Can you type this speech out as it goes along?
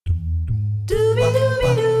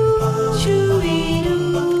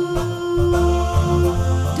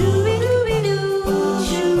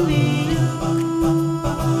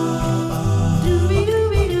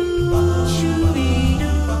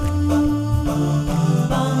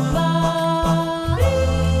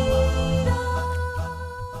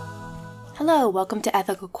welcome to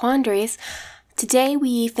Ethical Quandaries. Today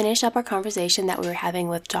we finish up our conversation that we were having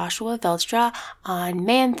with Joshua Veldstra on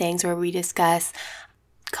Man Things, where we discuss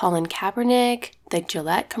Colin Kaepernick, the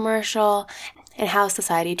Gillette commercial, and how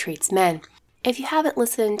society treats men. If you haven't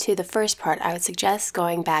listened to the first part, I would suggest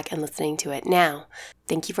going back and listening to it now.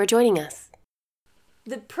 Thank you for joining us.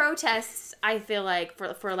 The protests, I feel like,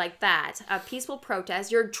 for like that, a peaceful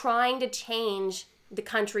protest, you're trying to change the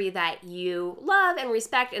country that you love and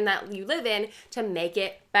respect and that you live in to make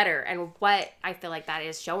it better. And what I feel like that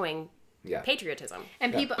is showing patriotism.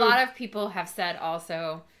 And a lot of people have said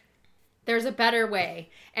also, there's a better way.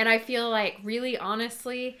 And I feel like, really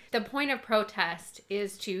honestly, the point of protest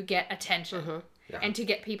is to get attention and to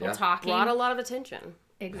get people talking. Brought a lot of attention.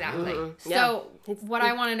 Exactly. So what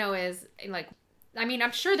I want to know is, like, I mean,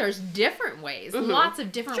 I'm sure there's different ways, lots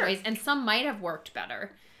of different ways, and some might have worked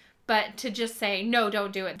better. But to just say, no,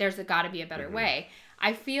 don't do it, there's got to be a better way.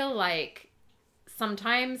 I feel like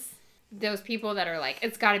sometimes those people that are like,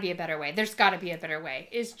 it's got to be a better way, there's got to be a better way,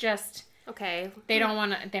 is just... Okay. They don't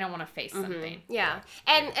want to face something. Yeah.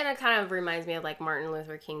 And it kind of reminds me of like Martin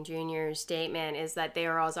Luther King Jr.'s statement is that they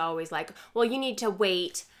are always like, well, you need to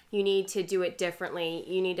wait. You need to do it differently.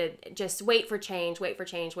 You need to just wait for change.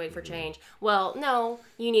 Well, no,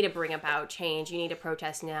 you need to bring about change. You need to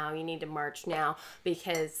protest now. You need to march now,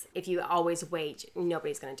 because if you always wait,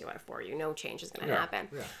 nobody's going to do it for you. No change is going to happen.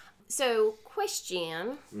 Yeah. So,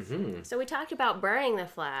 question. So we talked about burning the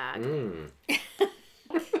flag.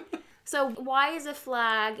 So why is a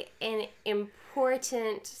flag an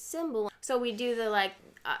important symbol? So we do the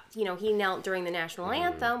he knelt during the national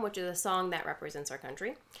anthem, which is a song that represents our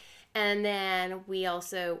country. And then we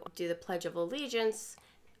also do the Pledge of Allegiance,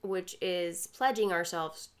 which is pledging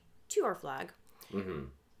ourselves to our flag.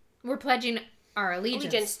 We're pledging our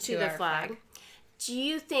allegiance to the flag. Do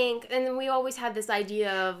you think, and then we always had this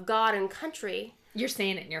idea of God and country. You're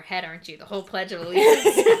saying it in your head, aren't you? The whole Pledge of Allegiance.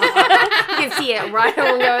 You can see it right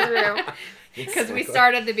when we go through. Because we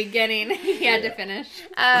started at the beginning. He had to finish.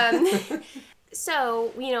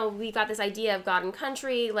 So, we got this idea of God and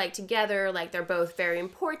country, like, together, like, they're both very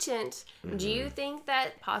important. Do you think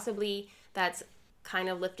that possibly that's kind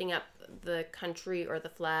of lifting up the country or the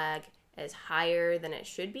flag as higher than it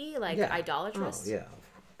should be? Like, idolatrous? Oh, yeah.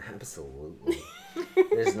 Absolutely.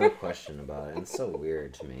 There's no question about it. It's so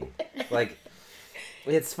weird to me. Like...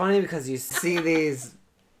 It's funny because you see these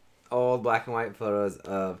old black and white photos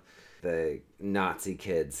of the Nazi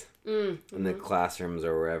kids in the classrooms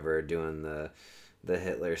or wherever doing the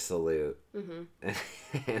Hitler salute.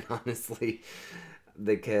 And honestly,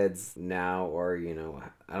 the kids now, or,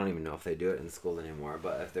 I don't even know if they do it in school anymore,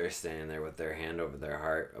 but if they're standing there with their hand over their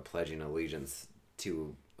heart, pledging allegiance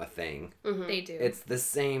to a thing. They do. It's the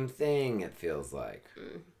same thing, it feels like.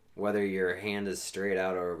 Whether your hand is straight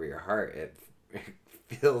out or over your heart, it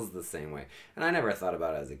feels the same way. And I never thought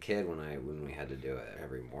about it as a kid when we had to do it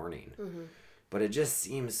every morning. But it just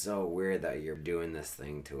seems so weird that you're doing this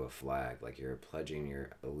thing to a flag, like you're pledging your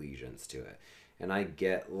allegiance to it. And I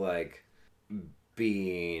get, like,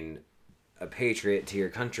 being a patriot to your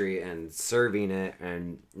country and serving it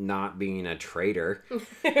and not being a traitor.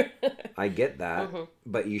 I get that.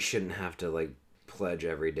 But you shouldn't have to, like, pledge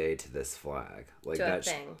every day to this flag. Like, to a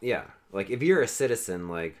thing. Yeah. Like, if you're a citizen,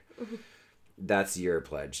 like... That's your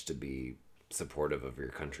pledge to be supportive of your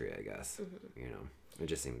country, I guess. It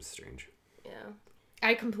just seems strange. Yeah.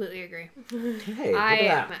 I completely agree. Hey,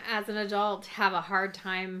 I, as an adult, have a hard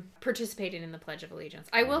time participating in the Pledge of Allegiance.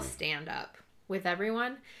 I will stand up with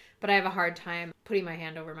everyone, but I have a hard time putting my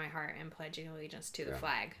hand over my heart and pledging allegiance to the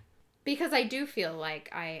flag. Because I do feel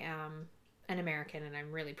like I am an American and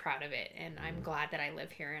I'm really proud of it. And I'm glad that I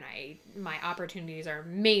live here, and my opportunities are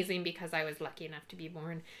amazing because I was lucky enough to be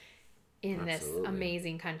born in this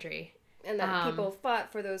amazing country. And that people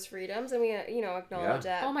fought for those freedoms, and we, acknowledge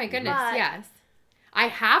that. Oh my goodness, yes. I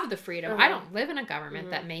have the freedom. I don't live in a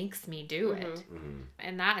government that makes me do it.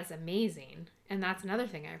 And that is amazing. And that's another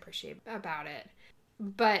thing I appreciate about it.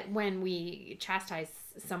 But when we chastise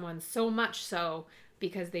someone so much so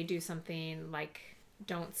because they do something like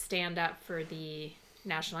don't stand up for the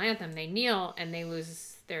national anthem, they kneel and they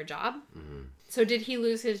lose their job. So did he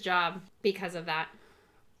lose his job because of that?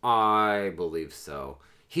 I believe so.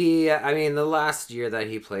 The last year that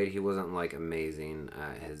he played, he wasn't, like, amazing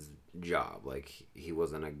at his job. Like, he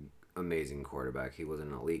wasn't an amazing quarterback. He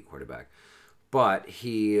wasn't an elite quarterback. But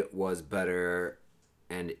he was better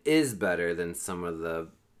and is better than some of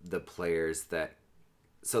the players that...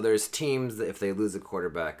 So there's teams that if they lose a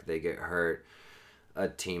quarterback, they get hurt, a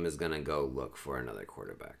team is going to go look for another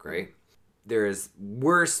quarterback, right? There's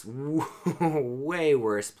way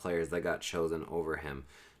worse players that got chosen over him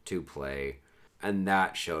to play And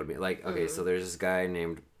that showed me, like, okay, so there's this guy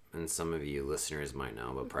named, and some of you listeners might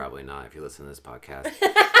know, but probably not if you listen to this podcast.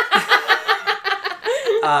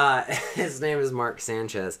 His name is Mark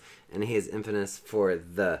Sanchez, and he is infamous for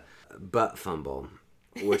the butt fumble,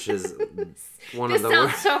 which is one of the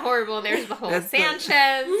worst. This sounds so horrible. There's the whole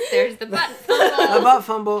Sanchez. There's the butt fumble. The butt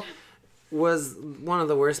fumble was one of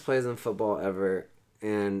the worst plays in football ever,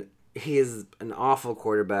 and he is an awful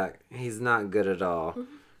quarterback. He's not good at all.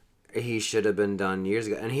 He should have been done years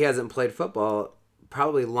ago, and he hasn't played football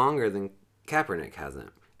probably longer than Kaepernick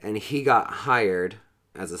hasn't. And he got hired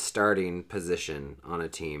as a starting position on a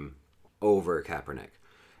team over Kaepernick.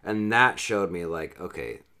 And that showed me, like,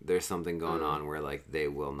 okay, there's something going on where, like, they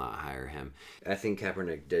will not hire him. I think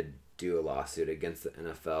Kaepernick did do a lawsuit against the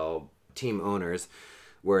NFL team owners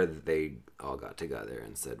where they all got together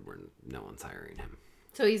and said, no one's hiring him.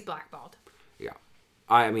 So he's blackballed. Yeah.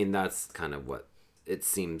 I mean, that's kind of what it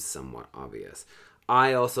seems somewhat obvious.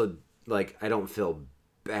 I also, like, I don't feel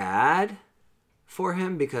bad for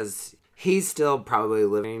him because he's still probably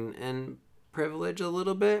living in privilege a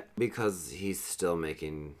little bit because he's still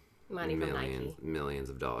making Money from Nike. Millions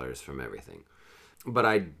of dollars from everything. But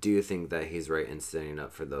I do think that he's right in standing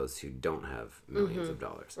up for those who don't have millions of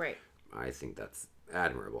dollars. Right. I think that's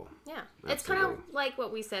admirable. Yeah. Absolutely. It's kind of like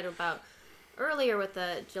what we said about earlier with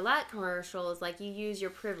the Gillette commercials, like you use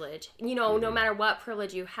your privilege. You know, no matter what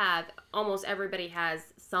privilege you have, almost everybody has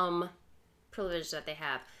some privilege that they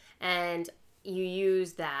have. And you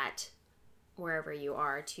use that wherever you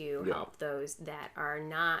are to help those that are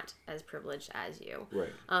not as privileged as you.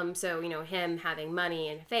 Right. So, you know, him having money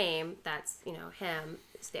and fame, that's, you know, him.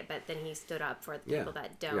 But then he stood up for the people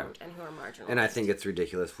that don't and who are marginalized. And I think it's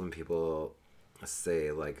ridiculous when people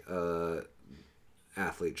say, like,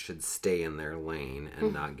 athletes should stay in their lane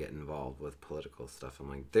and not get involved with political stuff. I'm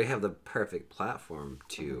like, they have the perfect platform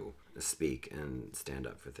to speak and stand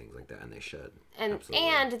up for things like that, and they should. And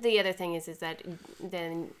the other thing is that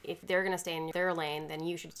then if they're going to stay in their lane, then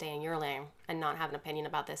you should stay in your lane and not have an opinion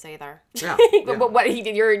about this either. Yeah. But what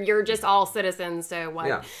you're just all citizens, so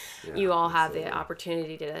what you all have absolutely. the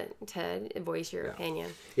opportunity to voice your opinion.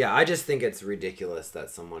 Yeah, I just think it's ridiculous that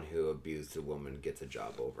someone who abused a woman gets a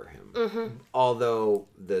job over him. Although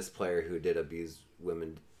this player who did abuse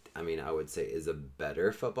women, I mean, I would say is a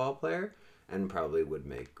better football player and probably would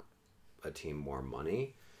make a team more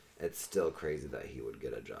money. It's still crazy that he would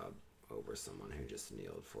get a job over someone who just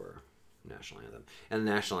kneeled for national anthem. And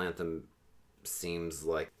the national anthem seems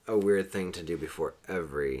like a weird thing to do before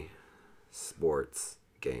every sports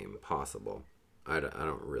game possible. I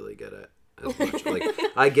don't really get it as much. Like,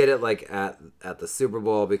 I get it, like, at the Super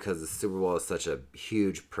Bowl, because the Super Bowl is such a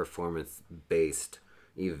huge performance-based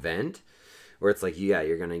event where it's like, yeah,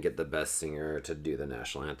 you're going to get the best singer to do the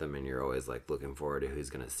national anthem, and you're always, like, looking forward to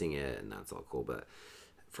who's going to sing it, and that's all cool. But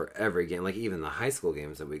for every game, like, even the high school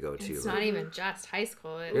games that we go to. It's not even just high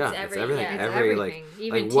school. It's everything. Yeah, it's everything. everything.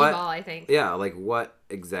 Even like T-ball, I think. Yeah, like, what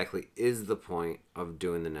exactly is the point of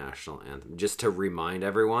doing the national anthem? Just to remind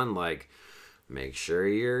everyone, like, make sure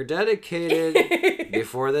you're dedicated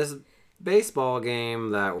before this baseball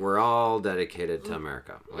game that we're all dedicated to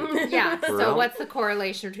America. Like, yeah. So what's the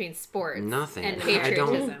correlation between sports nothing and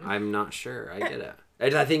patriotism? I'm not sure. I get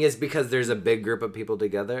it. I think it's because there's a big group of people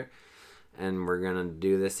together, and we're gonna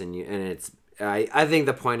do this, and it's. I think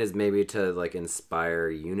the point is maybe to, like, inspire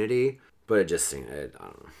unity, but it just seems. I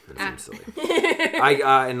don't know. It seems silly.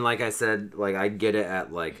 And like I said, like, I get it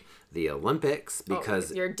at, like, the Olympics, because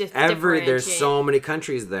there's so many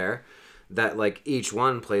countries there that, like, each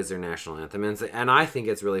one plays their national anthem, and I think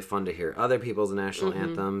it's really fun to hear other people's national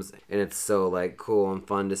anthems, and it's so, like, cool and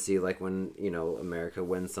fun to see, like, when, you know, America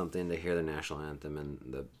wins something, to hear the national anthem and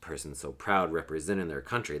the person's so proud representing their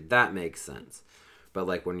country. That makes sense. But,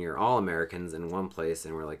 like, when you're all Americans in one place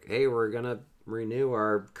and we're like, hey, we're gonna renew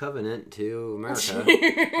our covenant to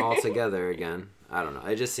America all together again, I don't know.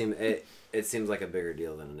 It just seems it seems like a bigger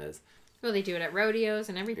deal than it is. Well, they do it at rodeos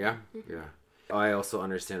and everything. Yeah. I also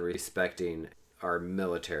understand respecting our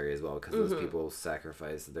military as well, because those people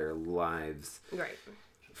sacrifice their lives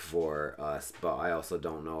for us. But I also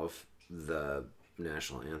don't know if the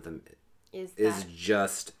national anthem is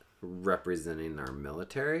just representing our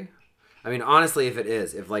military. I mean, honestly, if it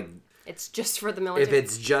is, if, like, it's just for the military. If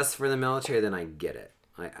it's just for the military, then I get it.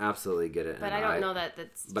 I absolutely get it. But I don't know that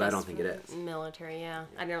that's but just I don't think it is. Military, yeah.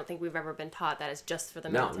 I don't think we've ever been taught that it's just for the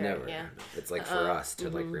military. No, never. Yeah. No. It's like for us to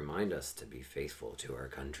like remind us to be faithful to our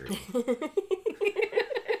country.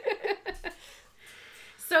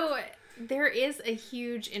 So there is a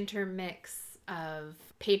huge intermix of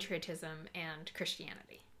patriotism and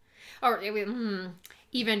Christianity. Or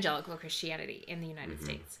evangelical Christianity in the United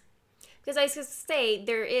States. Because I was going to say,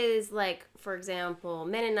 there is, like, for example,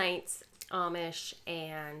 Mennonites, Amish,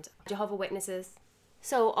 and Jehovah's Witnesses.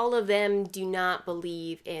 So all of them do not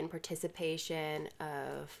believe in participation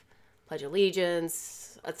of Pledge of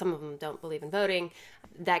Allegiance. Some of them don't believe in voting,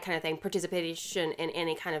 that kind of thing. Participation in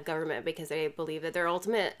any kind of government, because they believe that their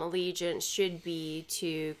ultimate allegiance should be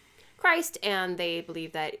to Christ, and they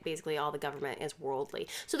believe that basically all the government is worldly.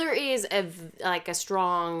 So there is a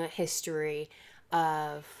strong history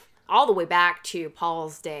of all the way back to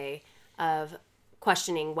Paul's day of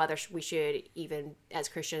questioning whether we should even as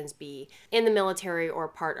Christians be in the military or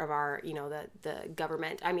part of our, the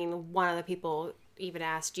government. I mean, one of the people even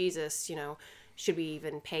asked Jesus, should we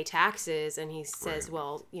even pay taxes? And he says, Right.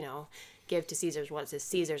 well, give to Caesar's what is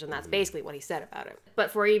Caesar's, and that's basically what he said about it. But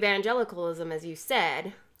for evangelicalism, as you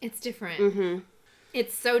said, It's different.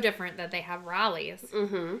 It's so different that they have rallies.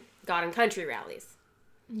 God and country rallies.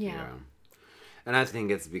 Yeah. And I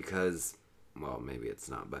think it's because, well, maybe it's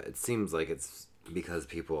not, but it seems like it's because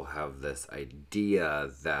people have this idea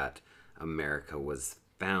that America was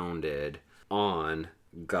founded on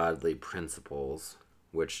godly principles,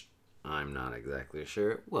 which I'm not exactly sure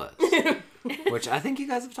it was. Which I think you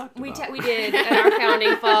guys have talked about. We did in our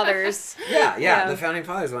founding fathers. Yeah, the founding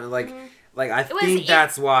fathers one. Like I think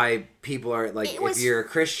that's why people are like, if you're a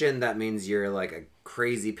Christian, that means you're like a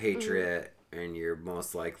crazy patriot, and you're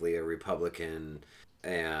most likely a Republican,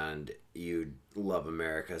 and you love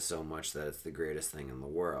America so much that it's the greatest thing in the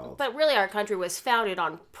world. But really, our country was founded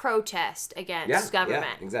on protest against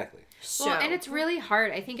government. Yeah, exactly. So, Well, and it's really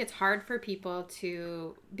hard. I think it's hard for people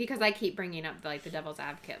to, because I keep bringing up the devil's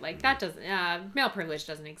advocate. Like, that doesn't, male privilege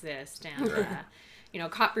doesn't exist, and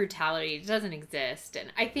cop brutality doesn't exist.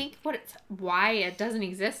 And I think why it doesn't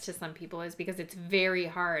exist to some people is because it's very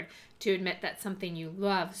hard to admit that something you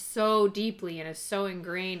love so deeply and is so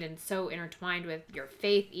ingrained and so intertwined with your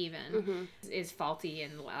faith even is faulty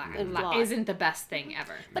and isn't the best thing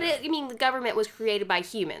ever. But the government was created by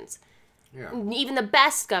humans. Yeah. Even the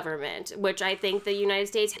best government, which I think the United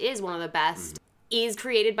States is one of the best, is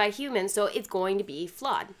created by humans, so it's going to be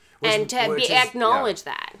flawed. Acknowledge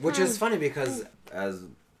that. Which is funny because as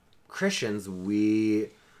Christians, we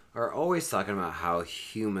are always talking about how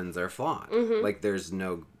humans are flawed. Like, there's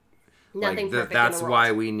nothing perfect that's in the world.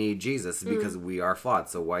 Why we need Jesus, because we are flawed.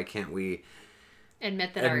 So why can't we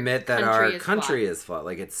admit that our country is flawed?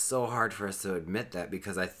 Like, it's so hard for us to admit that,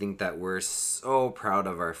 because I think that we're so proud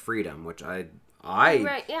of our freedom, which I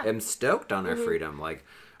am stoked on our freedom. Like,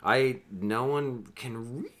 no one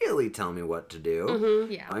can really tell me what to do.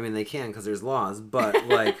 Yeah. I mean, they can because there's laws, but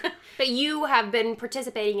like... But you have been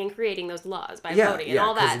participating in creating those laws by voting and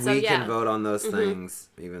all that. So we can vote on those things,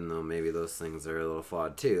 even though maybe those things are a little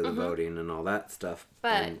flawed too, the voting and all that stuff.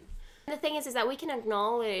 But the thing is that we can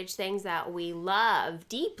acknowledge things that we love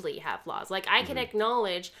deeply have flaws. Like, I can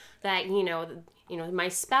acknowledge that, my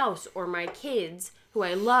spouse or my kids, who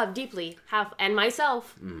I love deeply, and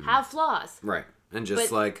myself, have flaws. Right. And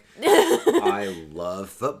just I love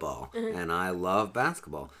football, and I love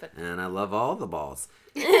basketball, and I love all the balls.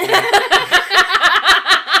 Wait a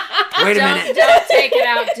minute. Don't take it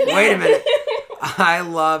out. Wait a minute. I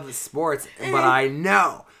love sports, but I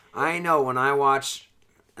know when I watch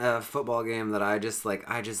a football game that I just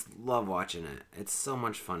love watching it. It's so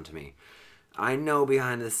much fun to me. I know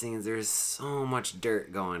behind the scenes there's so much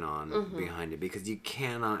dirt going on behind it, because you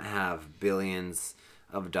cannot have billions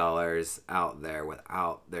of dollars out there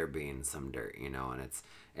without there being some dirt,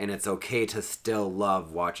 and it's okay to still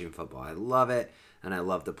love watching football. I love it, and I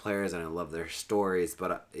love the players, and I love their stories,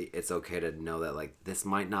 but it's okay to know that, like, this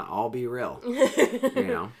might not all be real,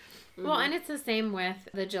 Well, and it's the same with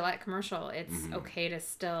the Gillette commercial. It's okay to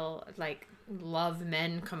still, love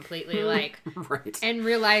men completely, right. and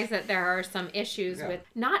realize that there are some issues with,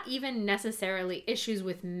 not even necessarily issues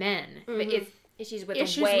with men, but it's issues with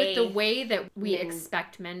the way that we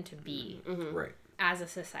expect men to be right. as a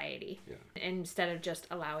society, instead of just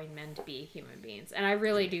allowing men to be human beings. And I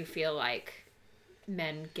really do feel like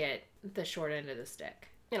men get the short end of the stick.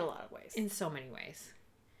 In a lot of ways. In so many ways.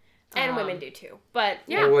 And women do too. But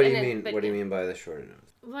Well, what do you mean? What do you mean by the short end?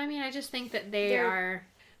 Well, I mean, I just think that they're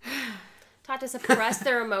taught to suppress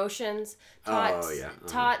their emotions.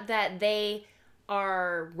 Taught that they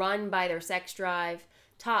are run by their sex drive.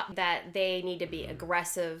 Taught that they need to be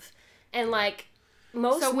aggressive. And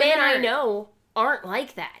most men I know aren't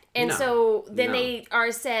like that. And so then they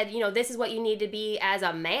are said, this is what you need to be as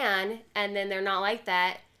a man, and then they're not like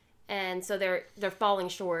that. And so they're falling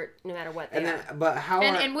short no matter what they are. But how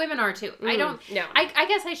and women are too. I don't. No. I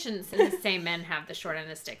guess I shouldn't say men have the short end of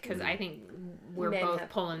the stick, because I think we're Men both have-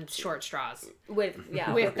 pulling short straws with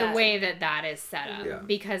with the that. way that is set up. Yeah.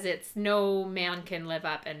 Because it's no man can live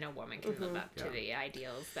up and no woman can live up to the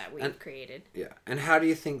ideals that we've created. Yeah. And how do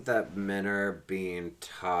you think that men are being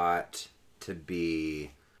taught to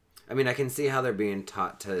be... I mean, I can see how they're being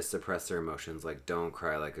taught to suppress their emotions, like, don't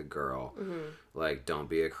cry like a girl, like, don't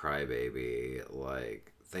be a crybaby,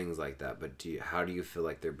 like, things like that. But how do you feel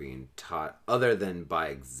like they're being taught, other than by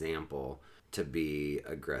example, to be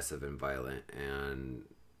aggressive and violent and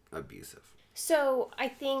abusive? So I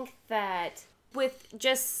think that with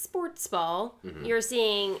just sports ball, you're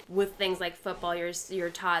seeing with things like football, you're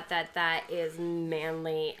taught that is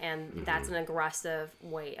manly and that's an aggressive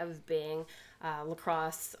way of being.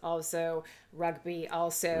 Lacrosse, also rugby,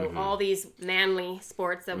 also all these manly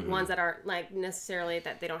sports, the ones that aren't like necessarily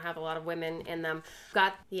that they don't have a lot of women in them,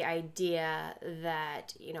 got the idea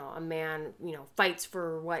that a man fights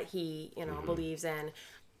for what he believes in.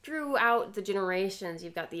 Throughout the generations,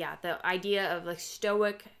 you've got the idea of a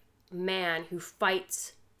stoic man who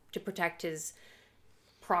fights to protect his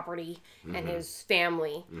property and his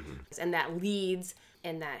family, and that leads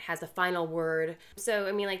and that has the final word. So,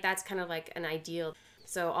 I mean, like, that's kind of like an ideal.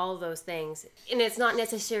 So all of those things. And it's not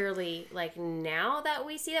necessarily like now that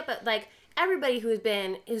we see it, but like everybody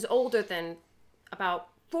who's older than about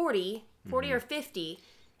 40 or 50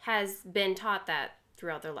 has been taught that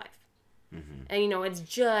throughout their life. And, it's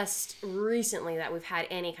just recently that we've had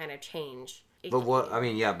any kind of change. But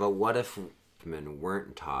what if men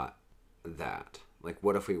weren't taught that? Like,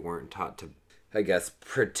 what if we weren't taught to, I guess,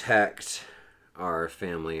 protect our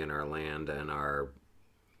family and our land and our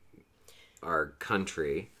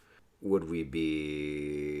country? Would we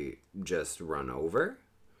be just run over?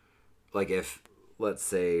 Like, if, let's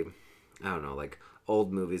say, I don't know, like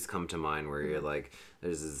old movies come to mind where you're like,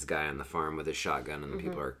 there's this guy on the farm with a shotgun and the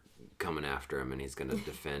people are coming after him and he's gonna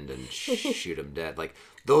defend and shoot him dead. Like,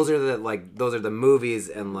 those are the movies,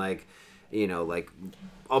 and like, like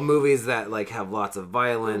all movies that like have lots of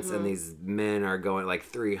violence and these men are going like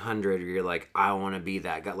 300, you're like, I want to be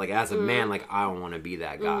that guy. Like, as a man, like, I want to be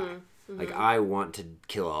that guy. Like, I want to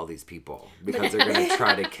kill all these people because they're going to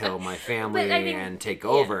try to kill my family and take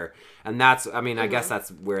over. And that's, I mean, I guess that's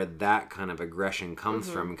where that kind of aggression comes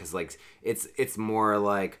from, because like it's more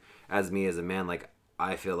like, as me as a man, like,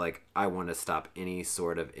 I feel like I want to stop any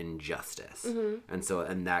sort of injustice, and so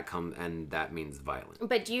that means violence.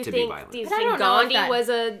 But do you be think violent. Gandhi was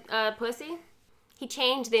a pussy? He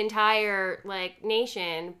changed the entire like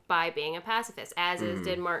nation by being a pacifist, as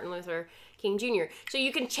did Martin Luther King Jr. So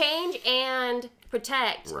you can change and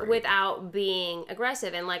protect without being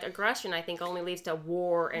aggressive, and like aggression, I think, only leads to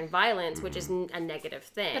war and violence, which is a negative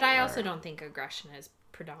thing. But I also don't think aggression is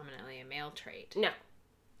predominantly a male trait. No.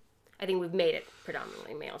 I think we've made it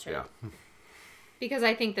predominantly male trait. Yeah. Because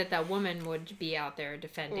I think that woman would be out there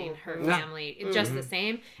defending her family just the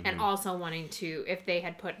same, and also wanting to, if they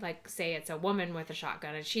had put, like, say it's a woman with a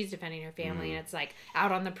shotgun and she's defending her family, and it's like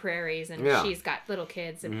out on the prairies and she's got little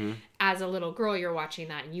kids, and as a little girl you're watching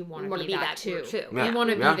that and you want to be that too. Yeah. You want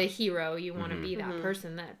to be the hero. You want to be that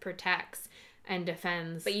person that protects and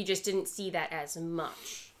defends. But you just didn't see that as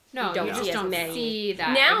much. No, you just don't see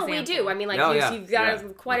that. Now example. we do. I mean, like, you've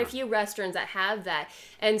got quite a few restaurants that have that.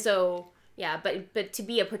 And so, yeah, but to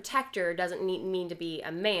be a protector doesn't mean to be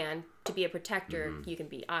a man. To be a protector, you can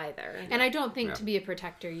be either. And I don't think to be a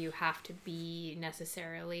protector, you have to be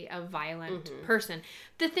necessarily a violent person.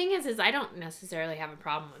 The thing is I don't necessarily have a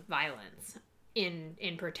problem with violence in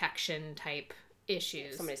protection type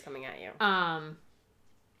issues. Somebody's coming at you.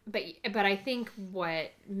 But I think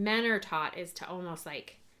what men are taught is to almost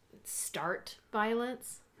like start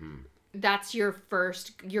violence. That's your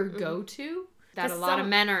go-to. That a lot of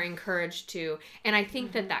men are encouraged to. And I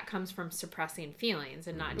think that comes from suppressing feelings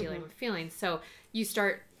and not dealing with feelings. So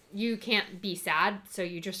you can't be sad, so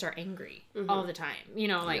you just are angry all the time.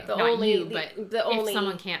 Like, if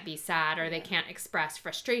someone can't be sad or they can't express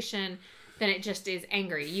frustration, then it just is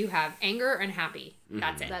angry. You have anger and happy.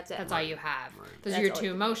 That's it. That's all you have. Those are your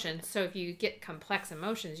two emotions. So if you get complex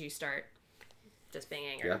emotions, you start just being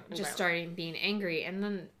angry. Yeah. Just starting being angry. And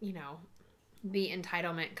then, the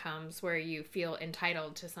entitlement comes where you feel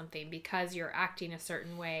entitled to something because you're acting a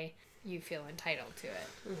certain way. You feel entitled to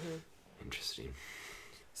it. Interesting.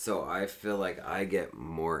 So I feel like I get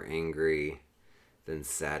more angry than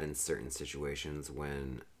sad in certain situations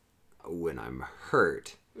when I'm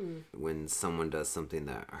hurt. When someone does something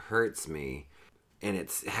that hurts me, and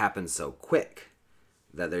it happens so quick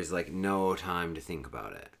that there's like no time to think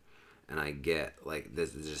about it. and I get like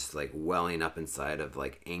this is just like welling up inside of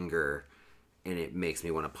like anger, and it makes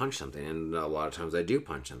me want to punch something. And a lot of times I do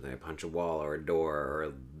punch something. I punch a wall or a door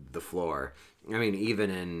or the floor. I mean,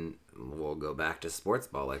 even we'll go back to sports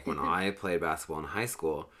ball. Like when I played basketball in high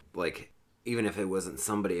school, like even if it wasn't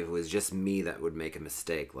somebody, if it was just me that would make a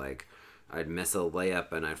mistake, like I'd miss a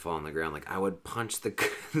layup and I'd fall on the ground, like I would punch the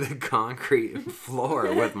concrete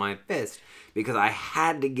floor with my fist because I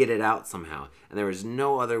had to get it out somehow. And there was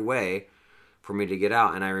no other way for me to get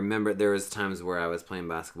out. And I remember there was times where I was playing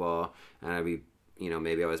basketball and I'd be,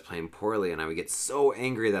 maybe I was playing poorly and I would get so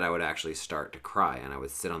angry that I would actually start to cry and I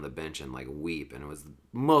would sit on the bench and like weep, and it was the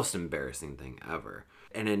most embarrassing thing ever.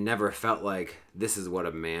 And it never felt like this is what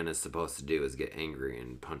a man is supposed to do, is get angry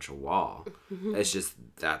and punch a wall. It's just,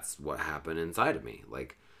 that's what happened inside of me.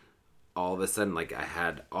 Like all of a sudden, like I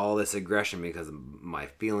had all this aggression because my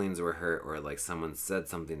feelings were hurt, or like someone said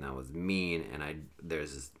something that was mean, and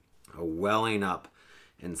there's this a welling up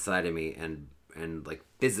inside of me and like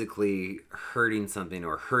physically hurting something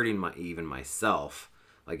or hurting even myself,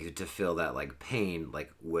 like to feel that like pain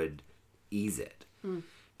like would ease it.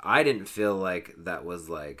 I didn't feel like that was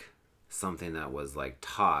like something that was like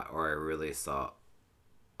taught, or I really saw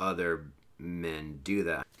other men do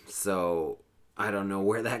that. So I don't know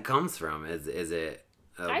where that comes from. Is it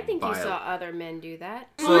I think you saw other men do that.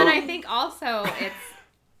 Well, and I think also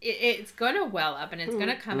it's going to well up and it's going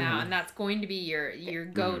to come out, and that's going to be your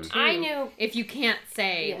go-to. I knew. If you can't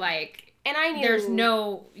say, like, and I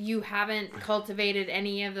knew you haven't cultivated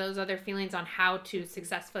any of those other feelings on how to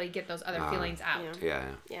successfully get those other feelings out. Yeah.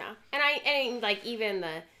 And I like even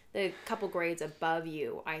the couple grades above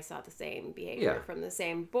you, I saw the same behavior from the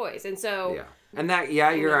same boys. And so... Yeah. And that,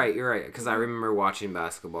 you're right. Because I remember watching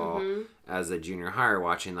basketball as a junior higher,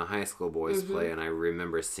 watching the high school boys play, and I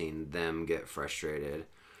remember seeing them get frustrated.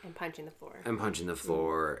 And punching the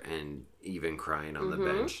floor. And even crying on the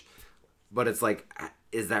bench. But it's like,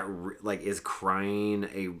 is that, is crying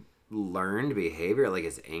a learned behavior? Like,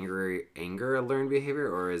 is anger a learned behavior,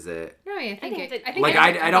 or is it... No, I think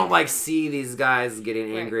I don't like see these guys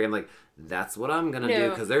getting angry. I'm like, that's what I'm gonna do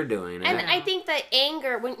because they're doing it. And I think that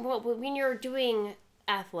anger, when you're doing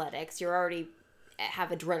athletics, you already have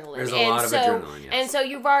adrenaline. There's a lot of adrenaline, yes. And so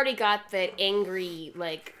you've already got the angry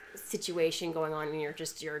situation going on in your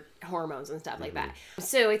hormones and stuff like that.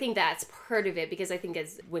 So I think that's part of it, because I think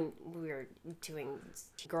as when we were doing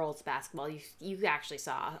girls basketball, you actually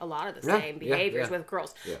saw a lot of the same behaviors with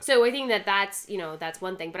girls. Yeah. So I think that's that's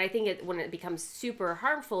one thing. But I think when it becomes super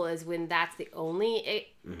harmful is when that's the only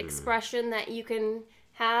expression that you can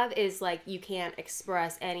have, is like you can't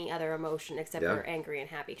express any other emotion except you're angry and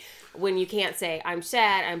happy. When you can't say I'm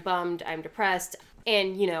sad, I'm bummed, I'm depressed,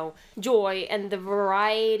 and joy, and the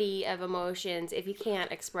variety of emotions, if you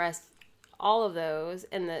can't express all of those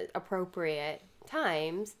in the appropriate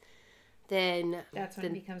times, then that's when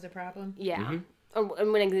it becomes a problem. Yeah.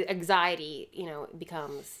 And when anxiety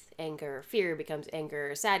becomes anger, fear becomes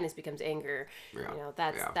anger, sadness becomes anger,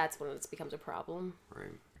 that's when it becomes a problem.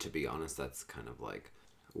 Right. To be honest, that's kind of like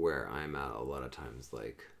where I'm at a lot of times.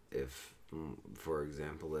 Like, if, for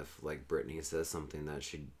example, if like Brittany says something that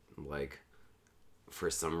she like for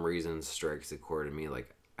some reason strikes a chord in me,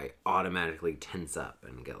 like I automatically tense up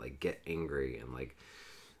and get angry and like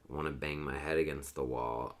want to bang my head against the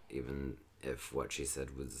wall, even if what she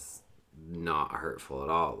said was not hurtful at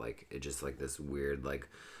all. Like, it just like this weird like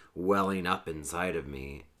welling up inside of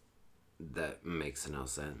me that makes no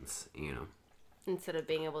sense, Instead of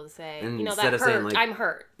being able to say, that hurt, saying, like, I'm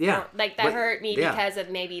hurt. Yeah. Or, like, that hurt me because of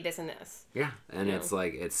maybe this and this. Yeah. And it's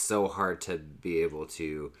like, it's so hard to be able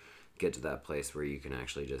to get to that place where you can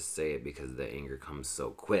actually just say it, because the anger comes so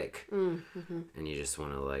quick. And you just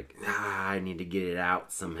want to I need to get it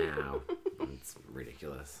out somehow. It's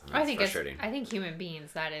ridiculous. I think human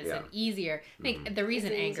beings, that is an easier... I think the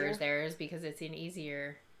reason anger is there is because it's an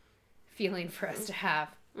easier feeling for us to have.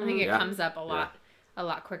 I think it comes up a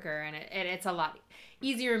lot quicker, and it's a lot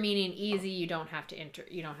easier, meaning easy. You don't have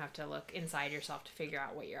to look inside yourself to figure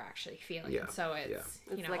out what you're actually feeling. So it's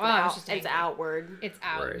it's outward. It's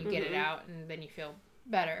out. Right. You get it out, and then you feel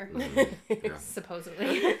better,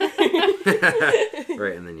 supposedly.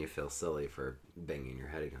 Right, and then you feel silly for banging your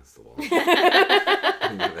head against the wall.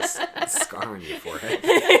 And you have a scar on your forehead.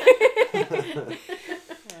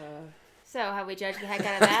 So have we judged the heck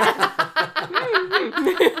out of that?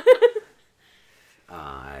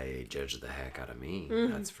 I judged the heck out of me.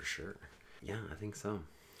 That's for sure. Yeah, I think so.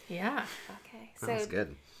 Yeah. Okay. So that's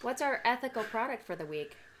good. What's our ethical product for the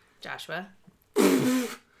week, Joshua?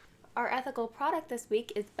 Our ethical product this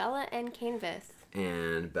week is Bella and Canvas.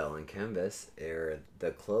 And Bella and Canvas are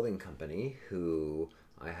the clothing company who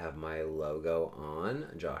I have my logo on,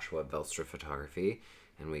 Joshua Veldstra Photography,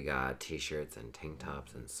 and we got t-shirts and tank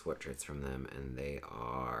tops and sweatshirts from them, and they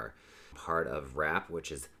are part of WRAP,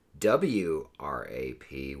 which is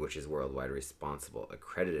WRAP, which is Worldwide Responsible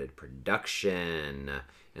Accredited Production.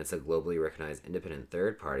 And it's a globally recognized independent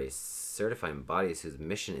third-party certifying bodies whose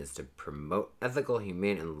mission is to promote ethical,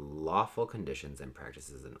 humane, and lawful conditions and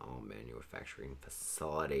practices in all manufacturing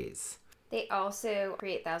facilities. They also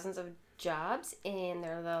create thousands of jobs, and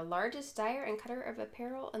they're the largest dyer and cutter of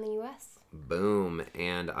apparel in the U.S. Boom.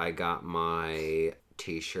 And I got my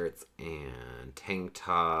t-shirts and tank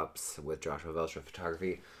tops with Joshua Veldstra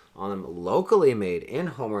Photography on them, locally made in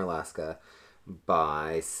Homer, Alaska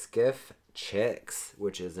by Skiff Chicks,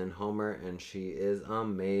 which is in Homer, and she is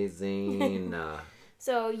amazing.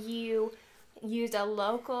 So you used a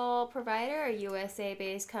local provider, a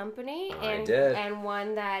USA-based company, I did. And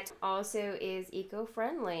one that also is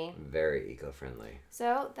eco-friendly. Very eco-friendly.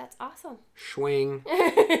 So that's awesome. Schwing.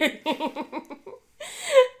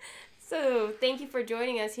 So thank you for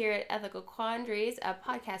joining us here at Ethical Quandaries, a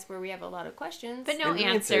podcast where we have a lot of questions. But no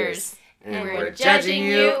answers. And we're judging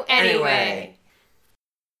you anyway.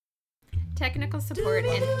 Technical support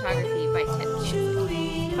and photography by Ted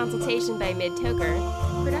King. Consultation by Mid-Toker.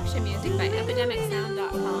 Production music by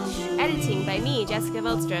EpidemicSound.com. Editing by me, Jessica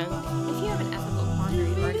Veldstra. If you have an ethical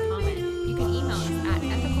quandary or a comment, you can email us at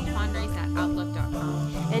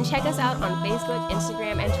ethicalquandaries@outlook.com. And check us out on Facebook,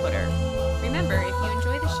 Instagram, and Twitter. Remember, if you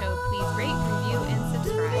enjoy the show, please rate, review, and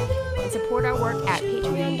subscribe. And support our work at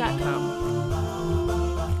patreon.com.